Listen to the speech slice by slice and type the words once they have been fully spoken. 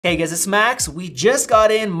Hey guys, it's Max. We just got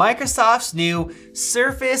in Microsoft's new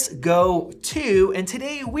Surface Go 2, and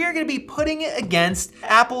today we're going to be putting it against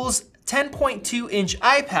Apple's 10.2-inch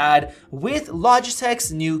iPad with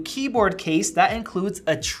Logitech's new keyboard case that includes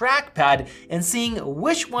a trackpad and seeing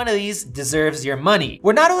which one of these deserves your money.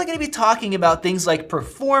 We're not only going to be talking about things like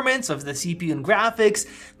performance of the CPU and graphics,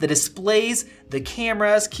 the displays, the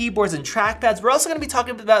cameras, keyboards, and trackpads. We're also going to be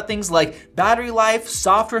talking about things like battery life,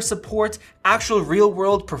 software support, actual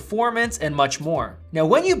real-world performance, and much more. Now,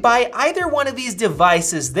 when you buy either one of these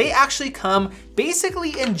devices, they actually come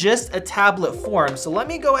basically in just a tablet form. So let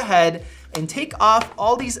me go ahead and take off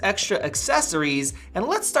all these extra accessories, and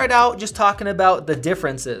let's start out just talking about the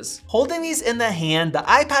differences. Holding these in the hand, the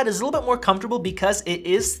iPad is a little bit more comfortable because it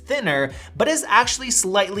is thinner, but is actually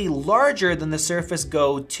slightly larger than the Surface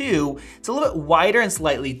Go 2. It's a little bit wider and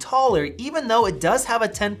slightly taller, even though it does have a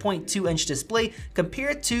 10.2-inch display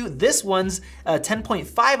compared to this one's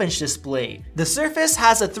 10.5-inch display. The Surface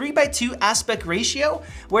has a 3:2 aspect ratio,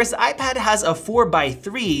 whereas the iPad has a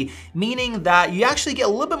 4:3, meaning that you actually get a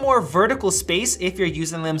little bit more vertical space if you're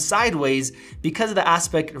using them sideways because of the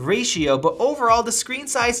aspect ratio, but overall the screen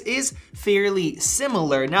size is fairly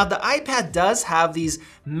similar. Now the iPad does have these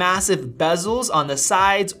massive bezels on the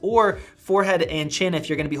sides or forehead and chin if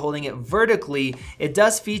you're going to be holding it vertically. It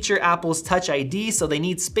does feature Apple's Touch ID, so they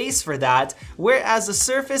need space for that, whereas the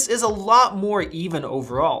Surface is a lot more even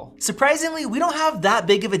overall. Surprisingly, we don't have that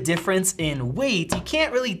big of a difference in weight. You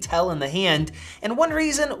can't really tell in the hand, and one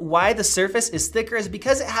reason why the Surface is thicker is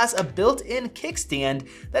because it has a built-in kickstand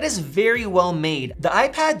that is very well made. The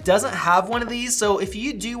iPad doesn't have one of these, so if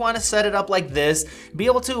you do want to set it up like this, be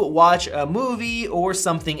able to watch a movie or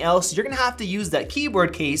something else, you're going to have to use that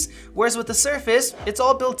keyboard case, whereas with the Surface, it's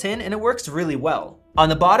all built in and it works really well. On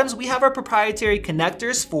the bottoms, we have our proprietary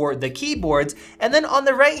connectors for the keyboards, and then on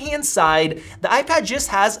the right-hand side, the iPad just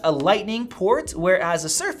has a Lightning port, whereas the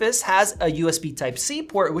Surface has a USB Type-C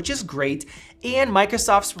port, which is great, and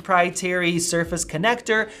Microsoft's proprietary Surface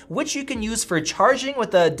connector, which you can use for charging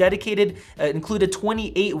with a dedicated, included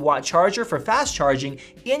 28-watt charger for fast charging,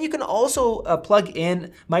 and you can also plug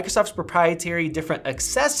in Microsoft's proprietary different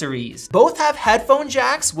accessories. Both have headphone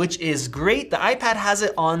jacks, which is great. The iPad has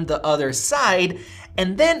it on the other side.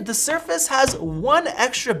 And then the Surface has one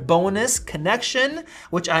extra bonus connection,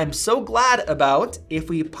 which I'm so glad about. If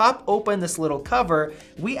we pop open this little cover,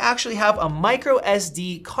 we actually have a micro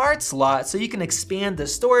SD card slot, so you can expand the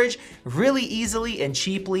storage really easily and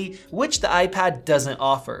cheaply, which the iPad doesn't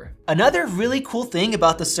offer. Another really cool thing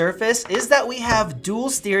about the Surface is that we have dual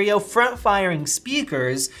stereo front-firing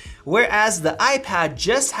speakers, whereas the iPad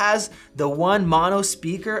just has the one mono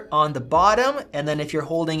speaker on the bottom, and then if you're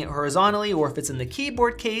holding it horizontally or if it's in the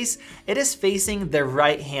keyboard case, it is facing the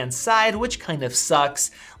right-hand side, which kind of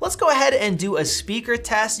sucks. Let's go ahead and do a speaker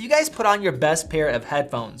test. You guys put on your best pair of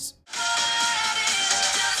headphones.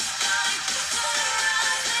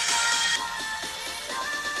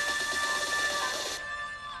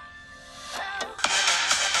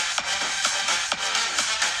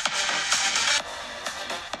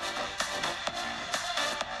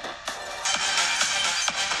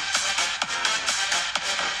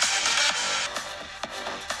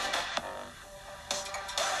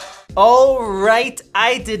 All right,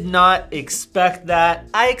 I did not expect that.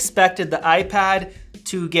 I expected the iPad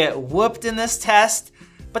to get whooped in this test,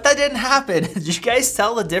 but that didn't happen. Did you guys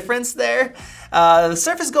tell the difference there? The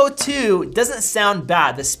Surface Go 2 doesn't sound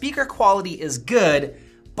bad. The speaker quality is good,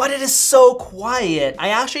 but it is so quiet. I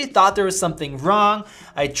actually thought there was something wrong.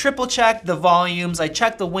 I triple checked the volumes, I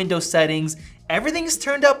checked the window settings. Everything's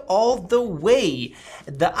turned up all the way.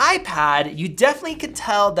 The iPad, you definitely can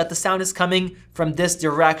tell that the sound is coming from this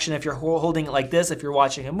direction if you're holding it like this, if you're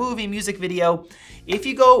watching a movie, music video. If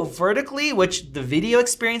you go vertically, which the video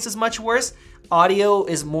experience is much worse, audio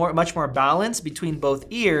is much more balanced between both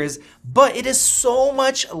ears, but it is so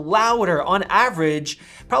much louder on average,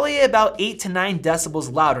 probably about 8 to 9 decibels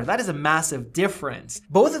louder. That is a massive difference.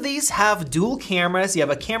 Both of these have dual cameras. You have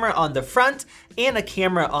a camera on the front and a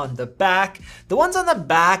camera on the back. The ones on the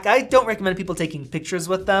back, I don't recommend people taking pictures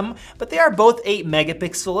with them, but they are both 8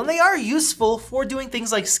 megapixel and they are useful for doing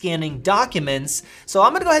things like scanning documents. So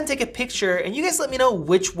I'm gonna go ahead and take a picture and you guys let me know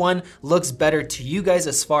which one looks better to you guys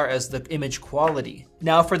as far as the image quality.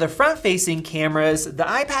 Now for the front-facing cameras, the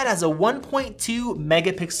iPad has a 1.2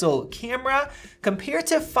 megapixel camera compared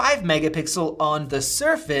to 5 megapixel on the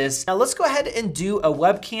Surface. Now let's go ahead and do a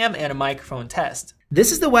webcam and a microphone test.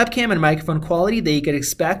 This is the webcam and microphone quality that you could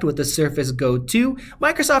expect with the Surface Go 2.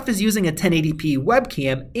 Microsoft is using a 1080p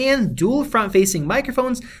webcam and dual front-facing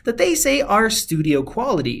microphones that they say are studio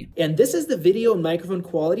quality. And this is the video and microphone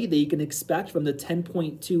quality that you can expect from the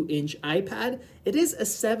 10.2-inch iPad. It is a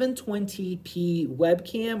 720p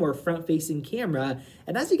webcam or front-facing camera,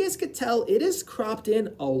 and as you guys could tell, it is cropped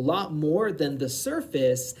in a lot more than the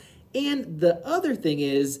Surface. And the other thing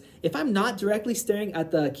is, if I'm not directly staring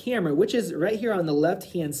at the camera, which is right here on the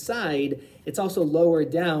left-hand side, it's also lower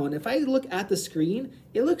down. If I look at the screen,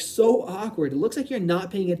 it looks so awkward. It looks like you're not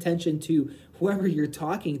paying attention to whoever you're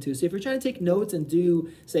talking to. So if you're trying to take notes and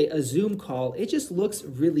do, say, a Zoom call, it just looks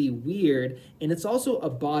really weird, and it's also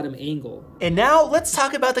a bottom angle. And now let's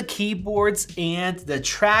talk about the keyboards and the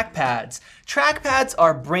trackpads. Trackpads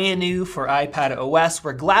are brand new for iPad OS.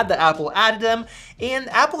 We're glad that Apple added them, and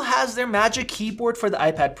Apple has their Magic Keyboard for the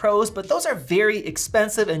iPad Pros, but those are very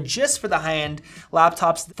expensive and just for the high-end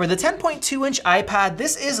laptops. For the 10.2-inch iPad,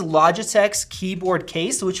 this is Logitech's keyboard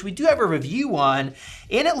case, which we do have a review on,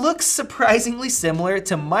 and it looks surprisingly similar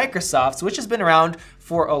to Microsoft's, which has been around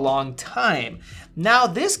for a long time. Now,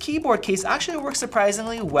 this keyboard case actually works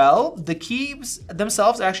surprisingly well. The keys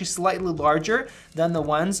themselves are actually slightly larger than the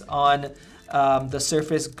ones on the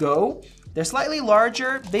Surface Go. They're slightly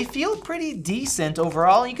larger. They feel pretty decent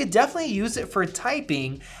overall, and you could definitely use it for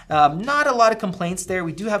typing. Not a lot of complaints there.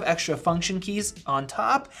 We do have extra function keys on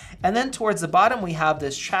top. And then towards the bottom, we have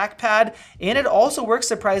this trackpad, and it also works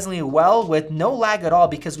surprisingly well with no lag at all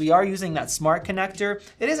because we are using that smart connector.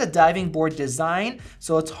 It is a diving board design,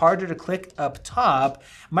 so it's harder to click up top.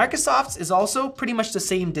 Microsoft's is also pretty much the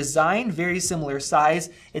same design, very similar size.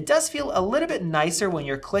 It does feel a little bit nicer when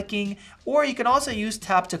you're clicking, or you can also use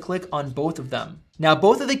tap to click on both of them. Now,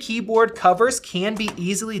 both of the keyboard covers can be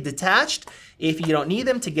easily detached if you don't need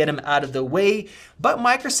them to get them out of the way, but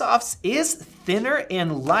Microsoft's is thinner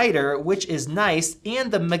and lighter, which is nice,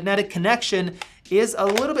 and the magnetic connection is a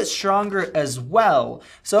little bit stronger as well.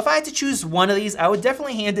 So if I had to choose one of these, I would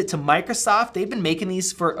definitely hand it to Microsoft. They've been making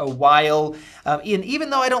these for a while. And even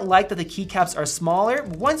though I don't like that the keycaps are smaller,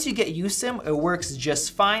 once you get used to them, it works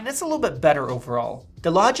just fine. It's a little bit better overall.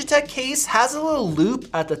 The Logitech case has a little loop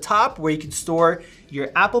at the top where you can store your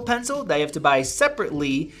Apple Pencil that you have to buy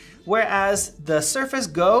separately, whereas the Surface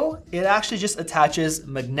Go, it actually just attaches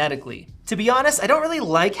magnetically. To be honest, I don't really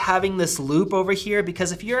like having this loop over here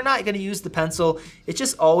because if you're not gonna use the pencil, it's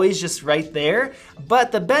just always just right there.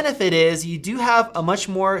 But the benefit is you do have a much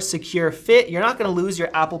more secure fit. You're not gonna lose your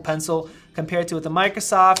Apple Pencil compared to with the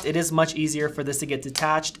Microsoft. It is much easier for this to get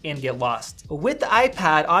detached and get lost. With the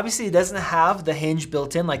iPad, obviously it doesn't have the hinge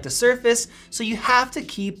built in like the Surface, so you have to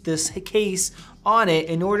keep this case on it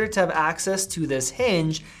in order to have access to this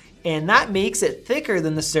hinge. And that makes it thicker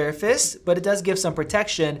than the Surface, but it does give some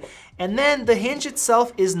protection. And then the hinge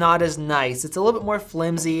itself is not as nice. It's a little bit more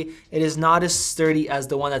flimsy. It is not as sturdy as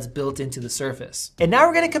the one that's built into the Surface. And now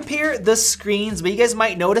we're gonna compare the screens, but you guys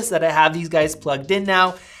might notice that I have these guys plugged in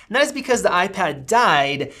now. And that is because the iPad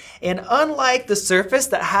died. And unlike the Surface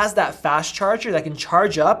that has that fast charger that can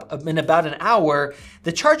charge up in about an hour,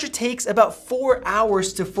 the charger takes about 4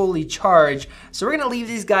 hours to fully charge. So we're gonna leave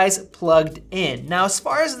these guys plugged in. Now, as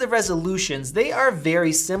far as the resolutions, they are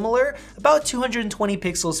very similar, about 220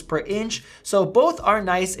 pixels per inch. So both are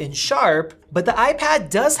nice and sharp. But the iPad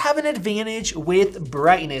does have an advantage with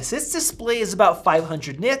brightness. Its display is about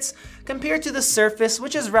 500 nits compared to the Surface,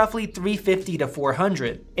 which is roughly 350 to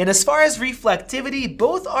 400. And as far as reflectivity,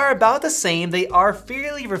 both are about the same. They are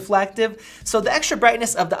fairly reflective, so the extra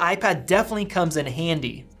brightness of the iPad definitely comes in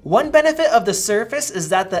handy. One benefit of the Surface is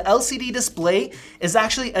that the LCD display is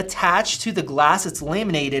actually attached to the glass. It's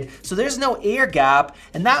laminated, so there's no air gap,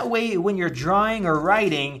 and that way when you're drawing or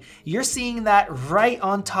writing, you're seeing that right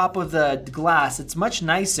on top of the glass. It's much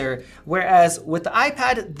nicer, whereas with the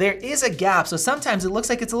iPad, there is a gap, so sometimes it looks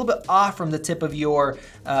like it's a little bit off from the tip of your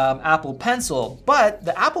Apple Pencil. But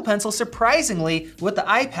the Apple Pencil, surprisingly, with the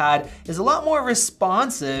iPad, is a lot more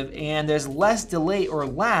responsive and there's less delay or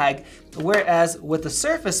lag, whereas with the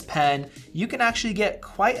Surface Pen, you can actually get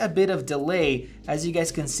quite a bit of delay, as you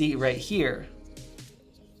guys can see right here.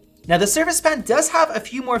 Now the Surface Pen does have a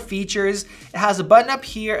few more features. It has a button up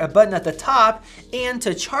here, a button at the top, and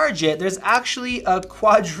to charge it, there's actually a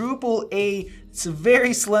quadruple A It's a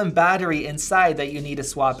very slim battery inside that you need to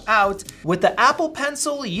swap out. With the Apple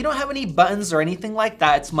Pencil, you don't have any buttons or anything like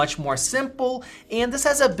that. It's much more simple. And this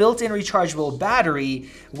has a built-in rechargeable battery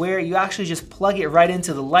where you actually just plug it right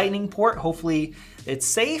into the Lightning port. Hopefully it's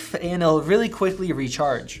safe and it'll really quickly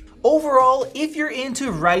recharge. Overall, if you're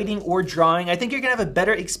into writing or drawing, I think you're gonna have a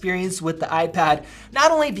better experience with the iPad,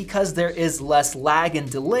 not only because there is less lag and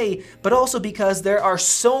delay, but also because there are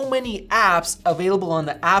so many apps available on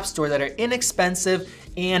the App Store that are inexpensive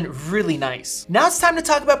and really nice. Now it's time to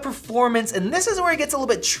talk about performance, and this is where it gets a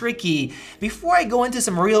little bit tricky. Before I go into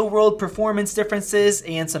some real world performance differences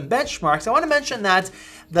and some benchmarks, I wanna mention that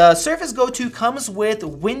the Surface Go 2 comes with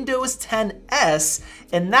Windows 10s,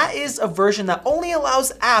 and that is a version that only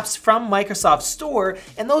allows apps from Microsoft Store,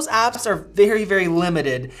 and those apps are very, very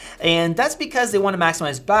limited. And that's because they want to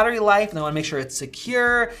maximize battery life, and they want to make sure it's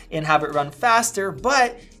secure and have it run faster,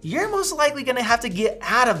 but you're most likely gonna have to get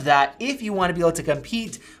out of that if you wanna be able to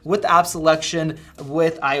compete with the app selection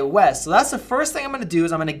with iOS. So that's the first thing I'm gonna do,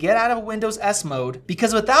 is I'm gonna get out of Windows S mode,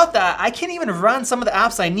 because without that, I can't even run some of the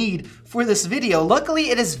apps I need for this video. Luckily,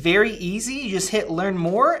 it is very easy. You just hit learn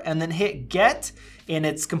more and then hit get, and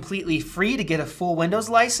it's completely free to get a full Windows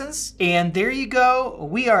license. And there you go,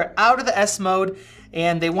 we are out of the S mode,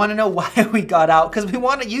 and they wanna know why we got out, because we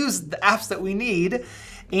wanna use the apps that we need.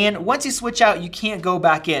 And once you switch out, you can't go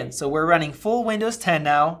back in. So we're running full Windows 10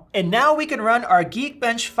 now. And now we can run our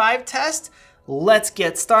Geekbench 5 test. Let's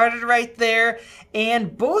get started right there.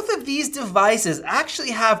 And both of these devices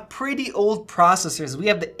actually have pretty old processors. We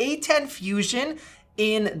have the A10 Fusion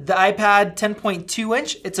in the iPad 10.2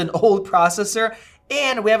 inch. It's an old processor.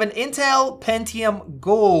 And we have an Intel Pentium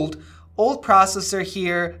Gold old processor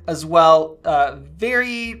here as well.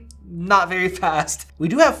 Not very fast. We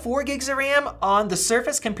do have 4 gigs of RAM on the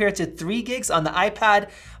Surface compared to 3 gigs on the iPad,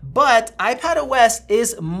 but iPadOS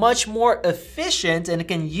is much more efficient and it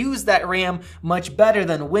can use that RAM much better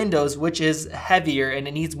than Windows, which is heavier and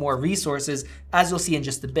it needs more resources, as you'll see in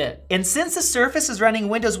just a bit. And since the Surface is running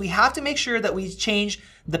Windows, we have to make sure that we change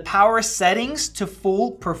the power settings to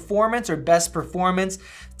full performance or best performance.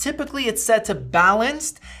 Typically it's set to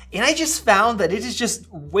balanced, and I just found that it is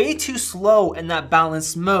just way too slow in that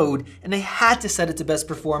balanced mode, and I had to set it to best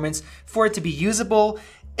performance for it to be usable.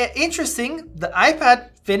 Interesting, the iPad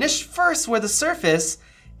finished first with the Surface.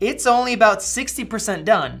 It's only about 60%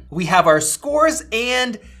 done. We have our scores,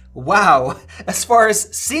 and wow, as far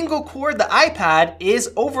as single core, the iPad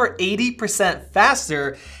is over 80%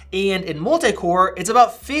 faster, and in multi-core, it's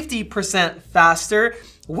about 50% faster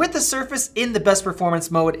with the Surface in the best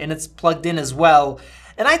performance mode, and it's plugged in as well.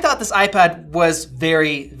 And I thought this iPad was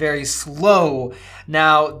very, very slow.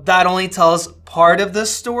 Now, that only tells part of the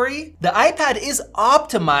story. The iPad is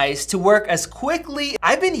optimized to work as quickly.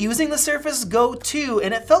 I've been using the Surface Go 2,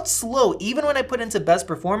 and it felt slow even when I put into best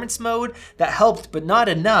performance mode. That helped, but not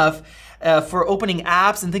enough. For opening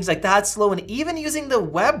apps and things like that, slow, and even using the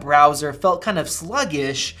web browser felt kind of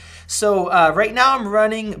sluggish. So right now I'm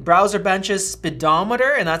running Browser Bench's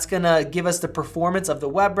speedometer, and that's gonna give us the performance of the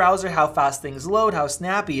web browser, how fast things load, how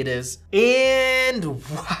snappy it is. And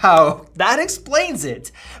wow, that explains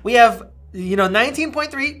it. We have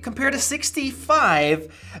 19.3 compared to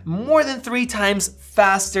 65, more than 3 times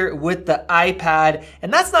faster with the iPad.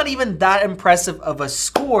 And that's not even that impressive of a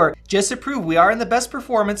score. Just to prove we are in the best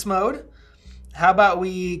performance mode, how about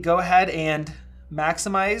we go ahead and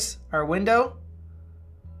maximize our window?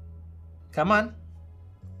 Come on,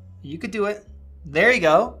 you could do it. There you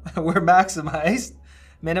go, we're maximized.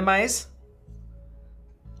 Minimize.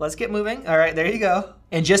 Let's get moving. All right, there you go.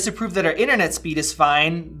 And just to prove that our internet speed is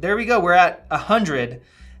fine, there we go, we're at 100.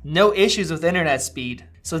 No issues with internet speed.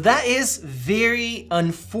 So that is very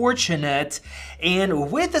unfortunate.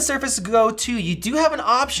 And with the Surface Go 2, you do have an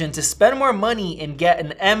option to spend more money and get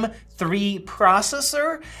an M3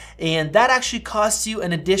 processor. And that actually costs you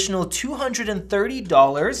an additional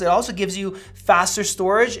 $230. It also gives you faster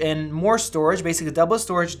storage and more storage, basically double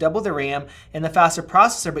storage, double the RAM, and the faster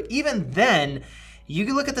processor. But even then, you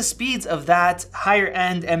can look at the speeds of that higher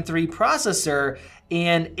end M3 processor,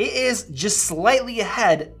 and it is just slightly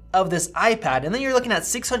ahead of this iPad. And then you're looking at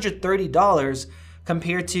 $630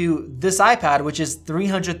 compared to this iPad, which is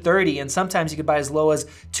 $330, and sometimes you could buy as low as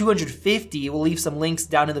 $250. We'll leave some links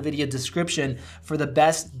down in the video description for the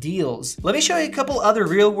best deals. Let me show you a couple other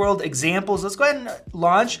real world examples. Let's go ahead and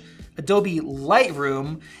launch Adobe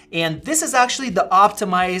Lightroom, and this is actually the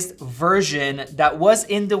optimized version that was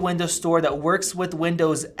in the Windows Store that works with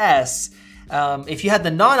Windows S. If you had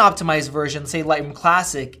the non-optimized version, say Lightroom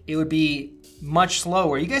Classic, it would be much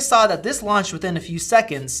slower. You guys saw that this launched within a few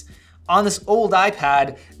seconds on this old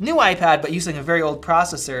iPad, new iPad, but using a very old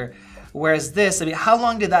processor. Whereas this, I mean, how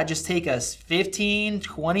long did that just take us? 15,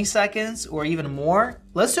 20 seconds or even more?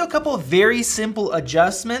 Let's do a couple of very simple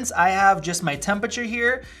adjustments. I have just my temperature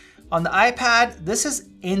here. On the iPad, this is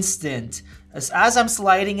instant. As I'm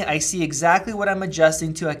sliding it, I see exactly what I'm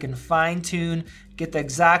adjusting to. I can fine tune, get the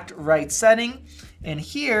exact right setting. And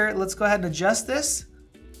here, let's go ahead and adjust this.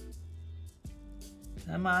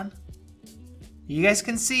 Come on. You guys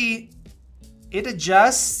can see it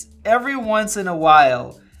adjusts every once in a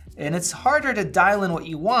while. And it's harder to dial in what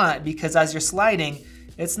you want because as you're sliding,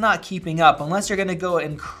 it's not keeping up unless you're gonna go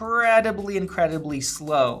incredibly, incredibly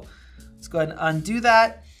slow. Let's go ahead and undo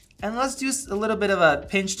that. And let's do a little bit of a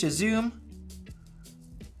pinch to zoom.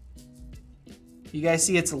 You guys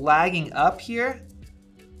see it's lagging up here.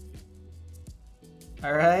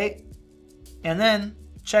 All right. And then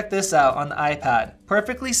check this out on the iPad.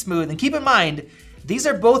 Perfectly smooth. And keep in mind, these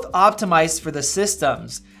are both optimized for the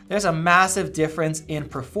systems. There's a massive difference in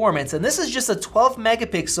performance. And this is just a 12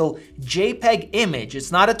 megapixel JPEG image.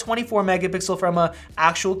 It's not a 24 megapixel from an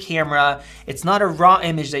actual camera. It's not a raw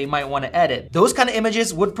image that you might want to edit. Those kind of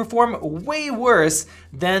images would perform way worse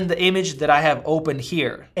than the image that I have opened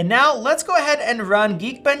here. And now let's go ahead and run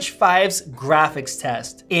Geekbench 5's graphics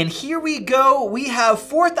test. And here we go. We have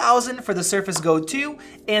 4,000 for the Surface Go 2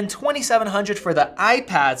 and 2,700 for the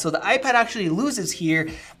iPad. So the iPad actually loses here,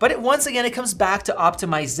 but once again, it comes back to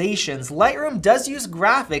optimization. Lightroom does use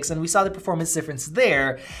graphics and we saw the performance difference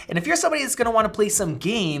there. And if you're somebody that's gonna wanna play some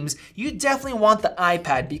games, you definitely want the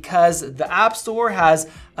iPad because the App Store has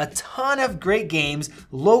a ton of great games,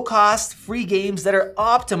 low cost, free games that are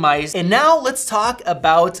optimized. And now let's talk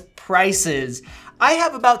about prices. I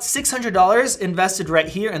have about $600 invested right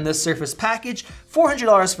here in this Surface package,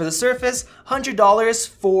 $400 for the Surface, $100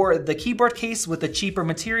 for the keyboard case with the cheaper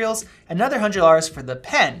materials, another $100 for the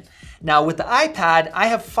pen. Now with the iPad, I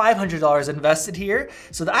have $500 invested here.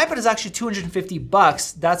 So the iPad is actually 250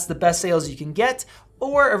 bucks. That's the best sales you can get.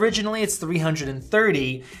 Or originally it's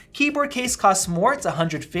 330. Keyboard case costs more, it's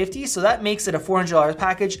 150, so that makes it a $400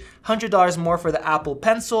 package, $100 more for the Apple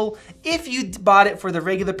Pencil. If you bought it for the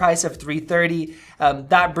regular price of $330,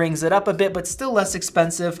 that brings it up a bit, but still less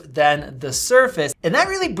expensive than the Surface. And that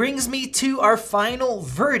really brings me to our final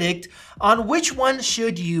verdict on which one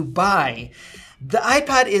should you buy. The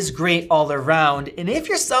iPad is great all around, and if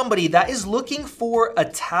you're somebody that is looking for a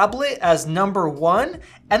tablet as number one,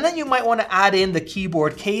 and then you might want to add in the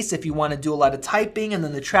keyboard case if you want to do a lot of typing, and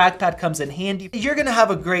then the trackpad comes in handy, you're going to have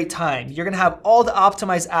a great time. You're going to have all the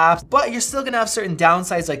optimized apps, but you're still going to have certain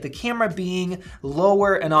downsides like the camera being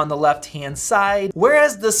lower and on the left-hand side,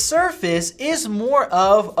 whereas the Surface is more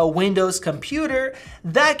of a Windows computer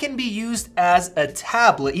that can be used as a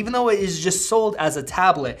tablet, even though it is just sold as a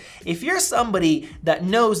tablet. If you're somebody that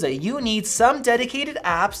knows that you need some dedicated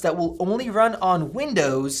apps that will only run on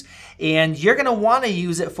Windows, and you're gonna wanna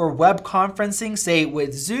use it for web conferencing, say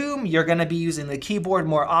with Zoom, you're gonna be using the keyboard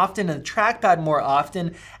more often and the trackpad more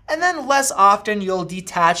often, and then less often you'll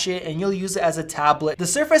detach it and you'll use it as a tablet. The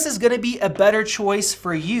Surface is gonna be a better choice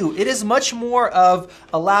for you. It is much more of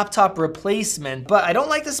a laptop replacement, but I don't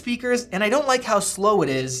like the speakers and I don't like how slow it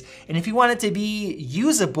is. And if you want it to be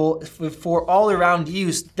usable for all around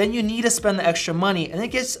use, then you need to spend the extra money and it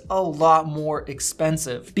gets a lot more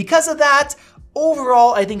expensive. Because of that,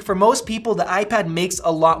 overall, I think for most people, the iPad makes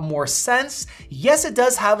a lot more sense. Yes, it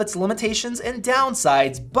does have its limitations and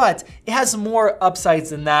downsides, but it has more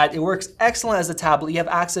upsides than that. It works excellent as a tablet. You have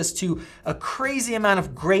access to a crazy amount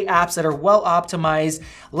of great apps that are well optimized.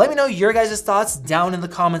 Let me know your guys' thoughts down in the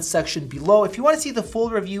comments section below. If you want to see the full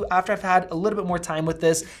review after I've had a little bit more time with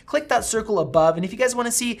this, click that circle above. And if you guys want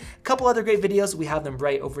to see a couple other great videos, we have them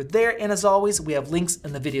right over there. And as always, we have links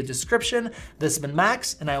in the video description. This has been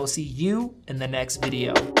Max, and I will see you in the next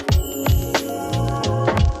video.